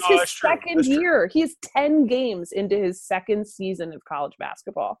 This is his second year. He's 10 games into his second season of college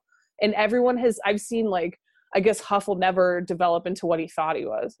basketball. And everyone I've seen, like, I guess Huff will never develop into what we thought he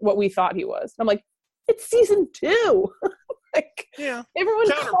was. I'm like, it's season 2. Like, yeah.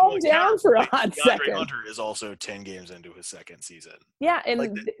 Everyone calm down for a hot second. Hunter is also 10 games into his second season. Yeah, and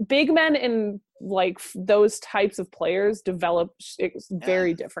like big men and like those types of players develop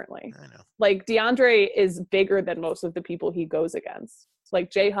very differently. I know. Like, DeAndre is bigger than most of the people he goes against. Like,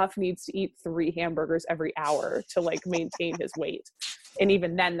 Jay Huff needs to eat 3 hamburgers every hour to like maintain his weight, and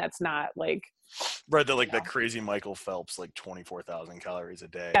even then, that's not like. Right, that crazy Michael Phelps, like 24,000 calories a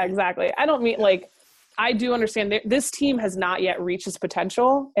day. Yeah, exactly. I don't mean like. I do understand that this team has not yet reached its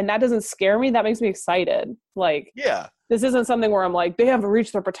potential, and that doesn't scare me. That makes me excited. Like, yeah, this isn't something where I'm like, they haven't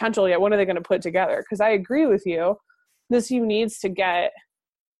reached their potential yet. What are they going to put together? Because I agree with you. This team needs to get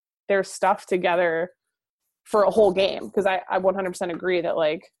their stuff together for a whole game. Because I 100% agree that,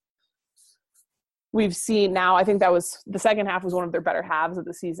 like, we've seen now, I think that was the second half was one of their better halves of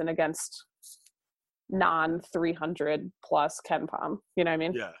the season against non-300 plus KenPom. You know what I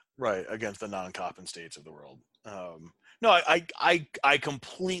mean? Yeah. Right, against the non-Coppin states of the world. No, I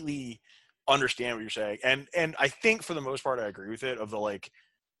completely understand what you're saying, and I think for the most part I agree with it. Of the like,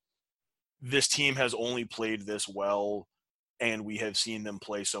 this team has only played this well, and we have seen them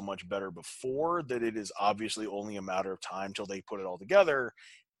play so much better before that it is obviously only a matter of time till they put it all together.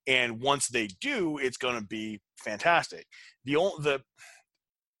 And once they do, it's going to be fantastic.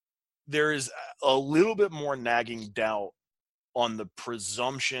 There is a little bit more nagging doubt on the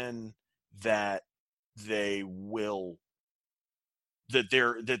presumption that their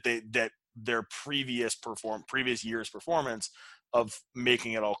previous year's performance of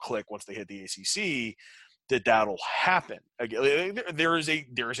making it all click once they hit the ACC, that'll happen. There is a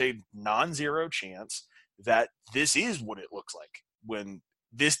non-zero chance that this is what it looks like when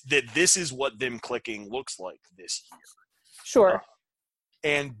this is what them clicking looks like this year. Sure.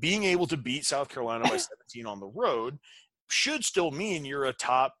 And being able to beat South Carolina by 17 on the road should still mean you're a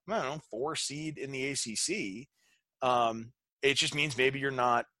top, 4 seed in the ACC. It just means maybe you're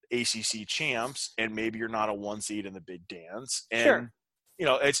not ACC champs, and maybe you're not a 1 seed in the Big Dance. And, sure.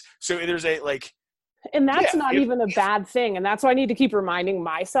 It's so there's a like. And that's not even a bad thing. And that's why I need to keep reminding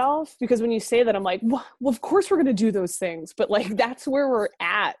myself, because when you say that, I'm like, well, of course we're going to do those things. But like, that's where we're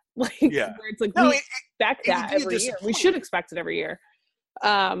at. Like, where it's like, we expect that every year. We should expect it every year.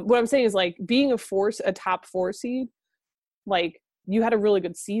 What I'm saying is, like, being a top 4 seed, like, you had a really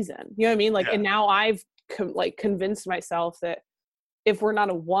good season. You know what I mean? Like, and now I've convinced myself that if we're not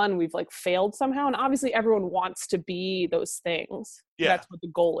a 1, we've like failed somehow. And obviously everyone wants to be those things. Yeah. That's what the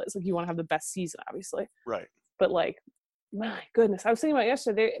goal is. Like, you want to have the best season, obviously. Right. But like, my goodness, I was thinking about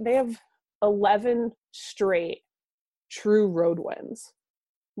yesterday, they have 11 straight true road wins.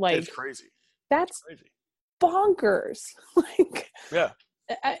 Like, it's crazy. That's crazy. Bonkers. Like, yeah.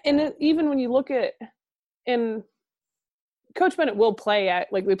 And even when you look at, and Coach Bennett will play at,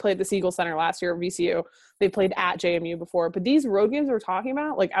 like, we played the Siegel Center last year at VCU. They played at JMU before. But these road games we're talking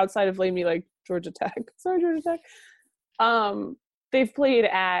about, like, outside of maybe like Georgia Tech, they've played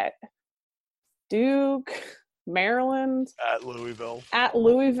at Duke, Maryland, at Louisville.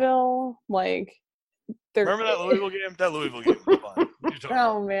 Like, remember that Louisville game? That Louisville game was fun.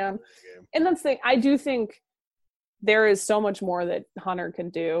 Oh man. And that's the thing. I do think there is so much more that Hunter can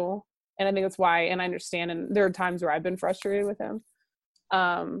do. And I think that's why, and I understand, and there are times where I've been frustrated with him.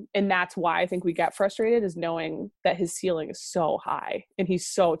 And that's why I think we get frustrated, is knowing that his ceiling is so high and he's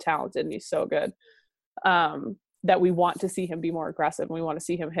so talented and he's so good, that we want to see him be more aggressive and we want to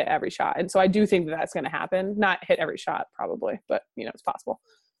see him hit every shot. And so I do think that that's going to happen. Not hit every shot probably, but it's possible.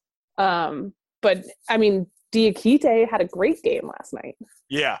 But I mean, Diakite had a great game last night.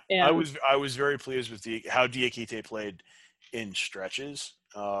 Yeah, and I was very pleased with how Diakite played in stretches.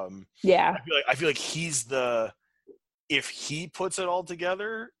 Yeah, I feel like he's if he puts it all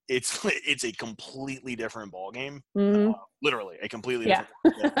together, it's a completely different ball game. mm-hmm. Literally a completely different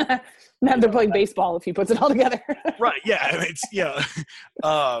ball game. Now they're playing baseball if he puts it all together. Right. Yeah.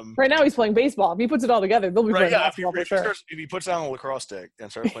 I mean, right now he's playing baseball. If he puts it all together, they'll be playing basketball for sure. If he puts down a lacrosse stick and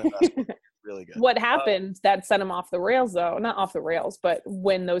starts playing basketball, really good. What happened that sent him off the rails, though, not off the rails, but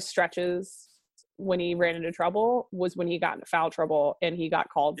when those stretches, when he ran into trouble, was when he got into foul trouble and he got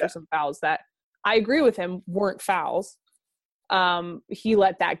called for some fouls that I agree with him weren't fouls. He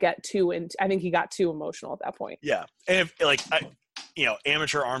let that get too, and I think he got too emotional at that point. Yeah. And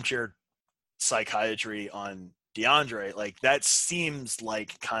amateur armchair psychiatry on DeAndre, like that seems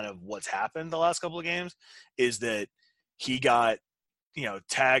like kind of what's happened the last couple of games, is that he got,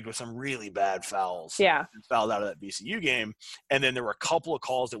 tagged with some really bad fouls. Yeah. And fouled out of that BCU game. And then there were a couple of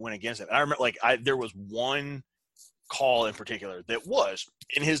calls that went against him. And I remember there was one call in particular that was,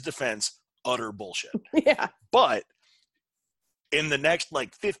 in his defense, utter bullshit. Yeah. But in the next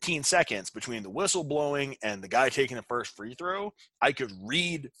 15 seconds between the whistle blowing and the guy taking the first free throw, I could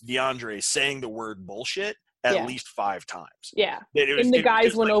read DeAndre saying the word bullshit at least 5 times. Yeah. And the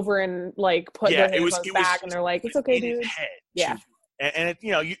guys went over and put their hands on his back and they're like, it's okay, dude. Yeah. And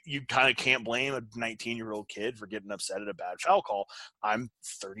you kind of can't blame a 19-year-old kid for getting upset at a bad foul call. I'm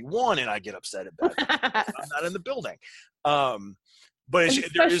 31 and I get upset at bad foul calls. I'm not in the building. But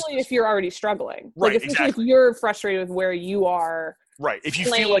especially if you're already struggling. Right, especially if you're frustrated with where you are. Right. If you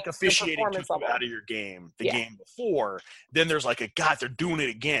feel like officiating took you out of your game game before, then there's God, they're doing it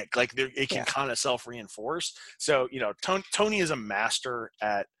again. It can kind of self-reinforce. So, Tony is a master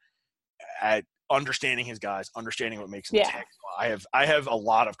at understanding his guys, understanding what makes them tick. I have a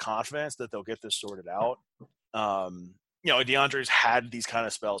lot of confidence that they'll get this sorted out. DeAndre's had these kind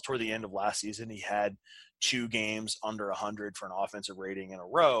of spells. Toward the end of last season, he had 2 games under 100 for an offensive rating in a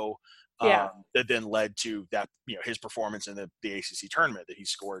row. That then led to that, his performance in the ACC tournament, that he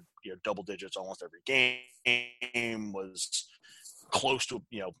scored, double digits almost every game, was close to,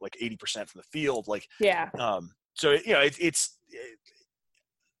 80% from the field. So,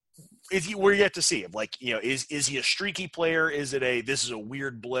 we're yet to see him. Is he a streaky player? Is it this is a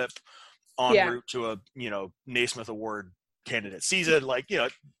weird blip en route to a, Naismith Award candidate season?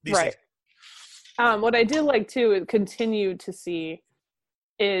 These things. What I did continue to see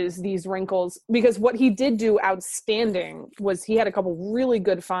is these wrinkles, because what he did do outstanding was he had a couple really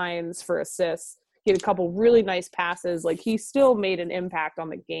good finds for assists. He had a couple really nice passes. He still made an impact on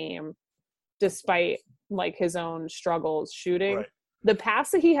the game despite his own struggles shooting. Right. The pass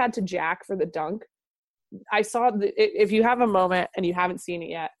that he had to Jack for the dunk, I saw if you have a moment and you haven't seen it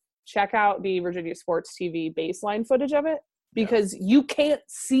yet, check out the Virginia Sports TV baseline footage of it, because you can't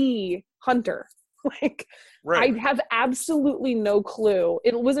see Hunter. Right. I have absolutely no clue.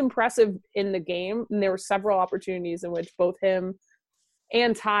 It was impressive in the game, and there were several opportunities in which both him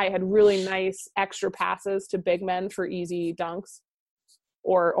and Ty had really nice extra passes to big men for easy dunks,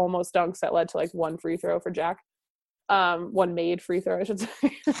 or almost dunks that led to one free throw for Jack. One made free throw, I should say.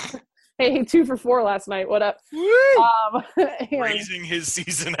 Hey, 2 for 4 last night. What up? Raising his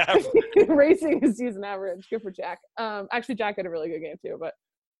season average. Raising his season average. Good for Jack. Actually, Jack had a really good game too,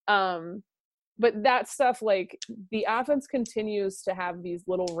 but that stuff, the offense continues to have these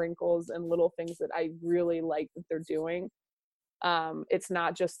little wrinkles and little things that I really like that they're doing. It's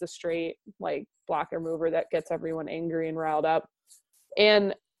not just the straight blocker mover that gets everyone angry and riled up.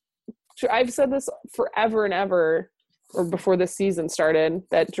 And I've said this forever and ever, or before this season started,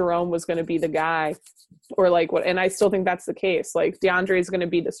 that Jerome was going to be the guy, or what, and I still think that's the case. DeAndre is going to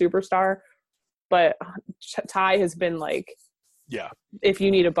be the superstar, but Ty has been if you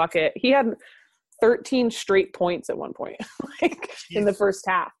need a bucket, he had 13 straight points at one point, in the first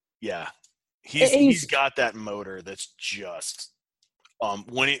half. Yeah. He's got that motor that's just,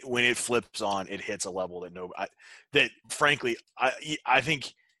 when it flips on, it hits a level that frankly, I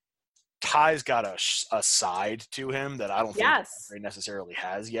think Ty's got a side to him that I don't think he necessarily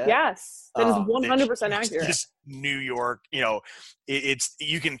has yet. Yes. That is 100% accurate. This New York, it's,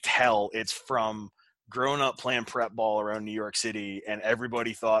 you can tell it's from growing up playing prep ball around New York City, and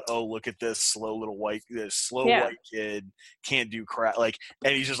everybody thought, oh, look at this slow white kid, can't do crap. And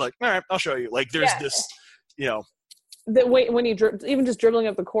he's just all right, I'll show you. There's this, the way when he even just dribbling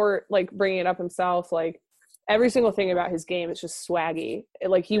up the court, like bringing it up himself, like every single thing about his game is just swaggy.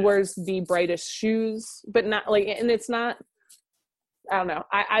 Like he wears the brightest shoes, but not like, and it's not. I don't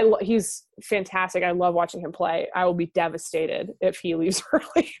know. He's fantastic. I love watching him play. I will be devastated if he leaves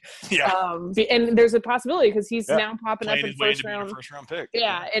early. Yeah. And there's a possibility because he's now popping up in first round pick.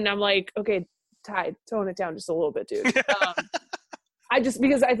 Yeah. And I'm like, okay, Ty, tone it down just a little bit, dude.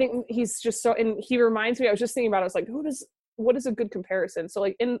 Because I think he's just so, and he reminds me, I was just thinking about it. I was like, what is a good comparison? So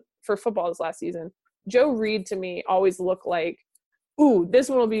like for football this last season, Joe Reed to me always looked like, ooh, this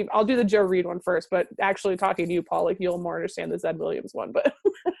one will be, I'll do the Joe Reed one first, but actually talking to you, Paul, like you'll more understand the Zed Williams one, but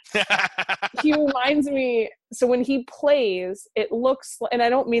he reminds me, so when he plays, it looks, and I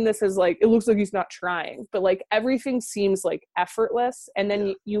don't mean this as like, it looks like he's not trying, but like everything seems like effortless. And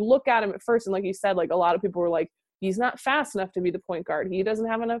then you look at him at first, and like you said, like a lot of people were like, he's not fast enough to be the point guard. He doesn't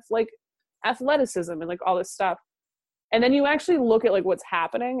have enough like athleticism and like all this stuff. And then you actually look at like what's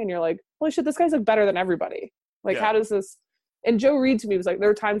happening and you're like, holy shit, this guy's like better than everybody. Like how does this, and Joe Reed to me was like, there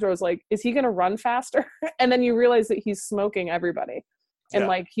were times where I was like, is he going to run faster? And then you realize that he's smoking everybody. And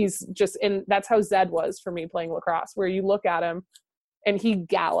like, he's just, and that's how Zed was for me playing lacrosse, where you look at him and he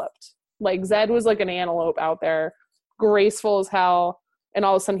galloped. Like Zed was like an antelope out there, graceful as hell. And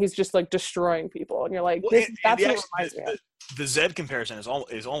all of a sudden he's just like destroying people. And you're like, that's what it reminds me of. The Zed comparison is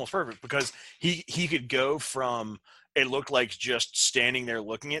almost perfect because he could go from, it looked like just standing there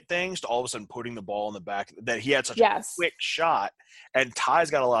looking at things to all of a sudden putting the ball in the back, that he had such a quick shot. And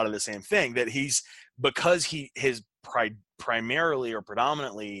Ty's got a lot of the same thing, that because his primarily or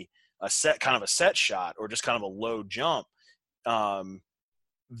predominantly a set shot or just kind of a low jump,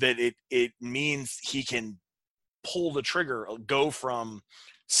 that it means he can pull the trigger, go from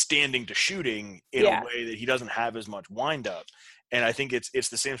standing to shooting in a way that he doesn't have as much wind up. And I think it's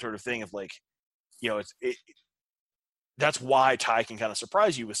the same sort of thing of like, that's why Ty can kind of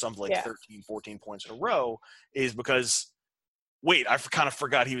surprise you with something like 13, 14 points in a row, is because, wait, I kind of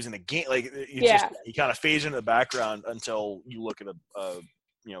forgot he was in the game. Like he kind of fades into the background until you look at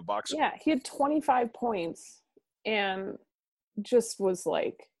a box. Yeah, he had 25 points and just was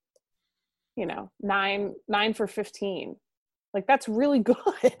like, 9 for 15. Like that's really good.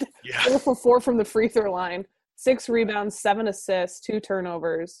 Yeah. 4 for 4 from the free throw line, 6 rebounds, 7 assists, 2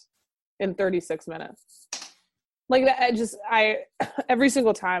 turnovers in 36 minutes. Like that, every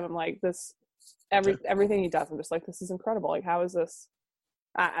single time I'm like this, everything he does, I'm just like, this is incredible. Like, how is this?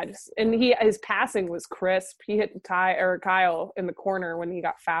 His passing was crisp. He hit Kyle in the corner when he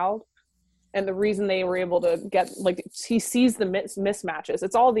got fouled. And the reason they were able to get, like, he sees the mismatches.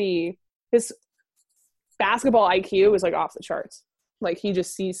 It's all his basketball IQ is like off the charts. Like he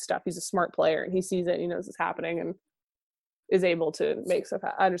just sees stuff. He's a smart player and he sees it. And he knows it's happening and is able to make stuff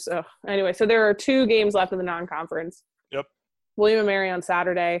happen. Anyway, so there are 2 games left in the non-conference. Yep. William and Mary on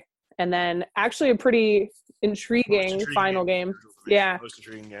Saturday, and then actually a pretty intriguing final game. Yeah. Most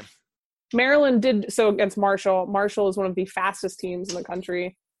intriguing game. Maryland did so against Marshall. Marshall is one of the fastest teams in the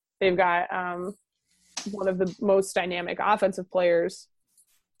country. They've got one of the most dynamic offensive players.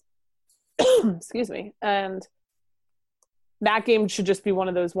 Excuse me. And that game should just be one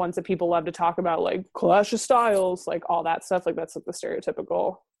of those ones that people love to talk about, like clash of styles, like all that stuff. Like that's like the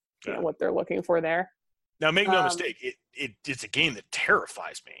stereotypical, what they're looking for there. Now, make no mistake, it's a game that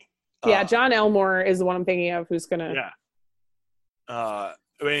terrifies me. Yeah, John Elmore is the one I'm thinking of who's gonna. Yeah.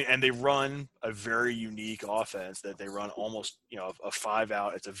 And they run a very unique offense that they run almost, a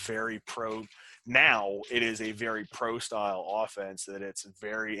 5-out. It's a very pro. Now it is a very pro style offense that it's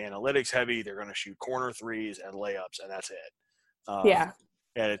very analytics heavy. They're going to shoot corner threes and layups, and that's it.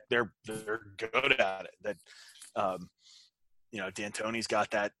 And they're good at it. That D'Antoni's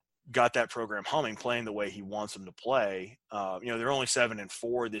got that program humming, playing the way he wants them to play. They're only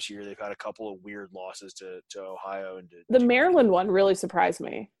 7-4 this year. They've had a couple of weird losses to Ohio and the Maryland one really surprised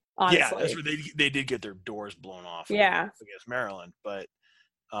me. Honestly. Yeah, that's where they did get their doors blown off. Yeah, against Maryland, but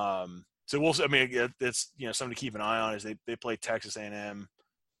so we'll. I mean, it's something to keep an eye on. Is they play Texas A&M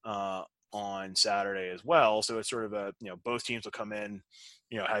on Saturday as well. So it's sort of a both teams will come in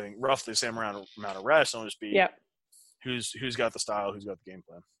having roughly the same amount of rest. It'll just be who's got the style, who's got the game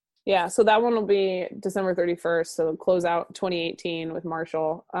plan. Yeah, so that one will be December 31st. So close out 2018 with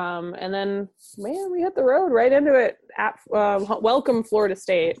Marshall. And then, man, we hit the road right into it at welcome Florida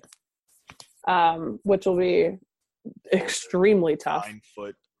State, which will be extremely tough.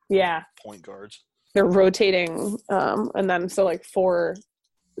 9-foot point guards. They're rotating. And then so like 4,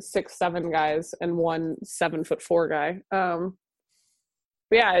 6, 7 guys and 1 7'4" guy. But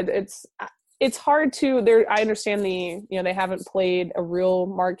yeah, it's hard to I understand they haven't played a real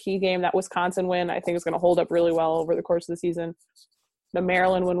marquee game. That Wisconsin win, I think, is going to hold up really well over the course of the season. The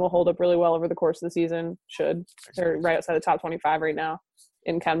Maryland win will hold up really well over the course of the season. They're right outside the top 25 right now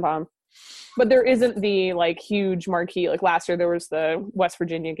in KenPom. But there isn't the like huge marquee. Like last year, there was the West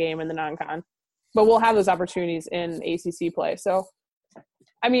Virginia game in the non-con. But we'll have those opportunities in ACC play. So,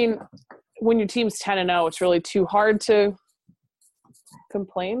 I mean, when your team's 10-0, it's really too hard to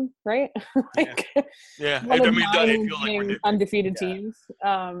complain, right? Yeah. One of I nine feel like we're undefeated teams.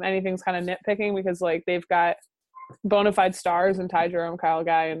 Anything's kind of nitpicking because like they've got bona fide stars and Ty Jerome, Kyle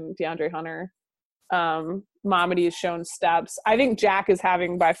Guy, and DeAndre Hunter. Mamadi has shown steps. I think Jack is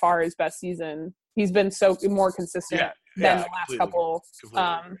having by far his best season. He's been so more consistent than the last couple.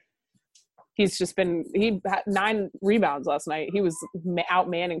 He's just been – he had 9 rebounds last night. He was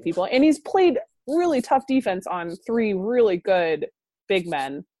out-manning people. And he's played really tough defense on 3 really good big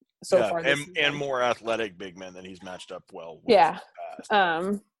men so far this season. And more athletic big men that he's matched up well with. Yeah.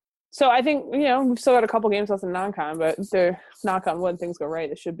 So I think, we've still got a couple games left in non-con, but the knock on wood, things go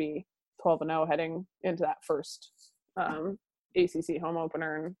right. It should be 12-0 heading into that first ACC home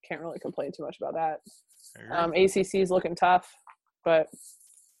opener, and can't really complain too much about that. ACC is looking tough, but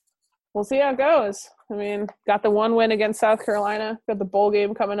we'll see how it goes. I mean, got the 1 win against South Carolina. Got the bowl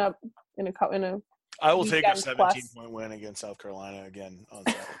game coming up in a I will take a 17-point win against South Carolina again on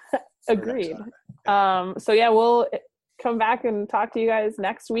Saturday. Agreed. We'll come back and talk to you guys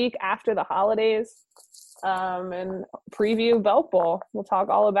next week after the holidays and preview Belk Bowl. We'll talk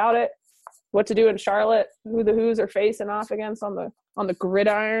all about it, what to do in Charlotte, who the Who's are facing off against on the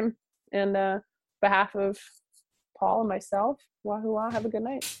gridiron. And behalf of Paul and myself, wahoo, have a good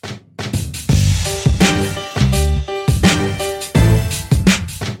night.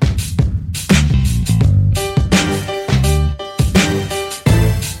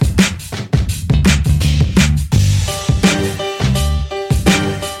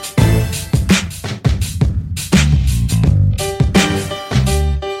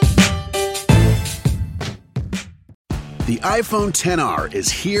 The iPhone XR is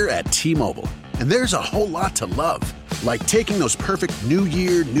here at T-Mobile, and there's a whole lot to love. Like taking those perfect New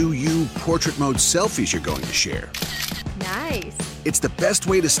Year, New You portrait mode selfies you're going to share. Nice. It's the best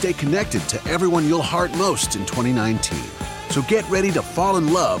way to stay connected to everyone you'll heart most in 2019. So get ready to fall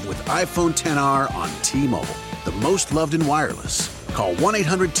in love with iPhone XR on T-Mobile, the most loved in wireless. Call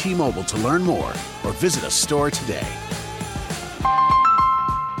 1-800-T-Mobile to learn more or visit a store today.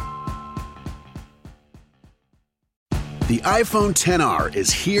 The iPhone XR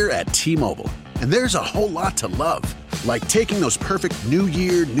is here at T-Mobile, and there's a whole lot to love. Like taking those perfect New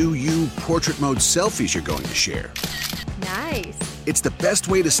Year, New You portrait mode selfies you're going to share. Nice. It's the best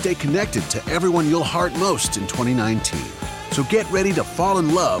way to stay connected to everyone you'll heart most in 2019. So get ready to fall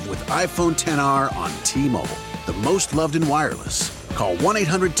in love with iPhone XR on T-Mobile, the most loved in wireless. Call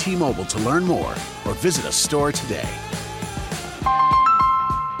 1-800-T-Mobile to learn more or visit a store today.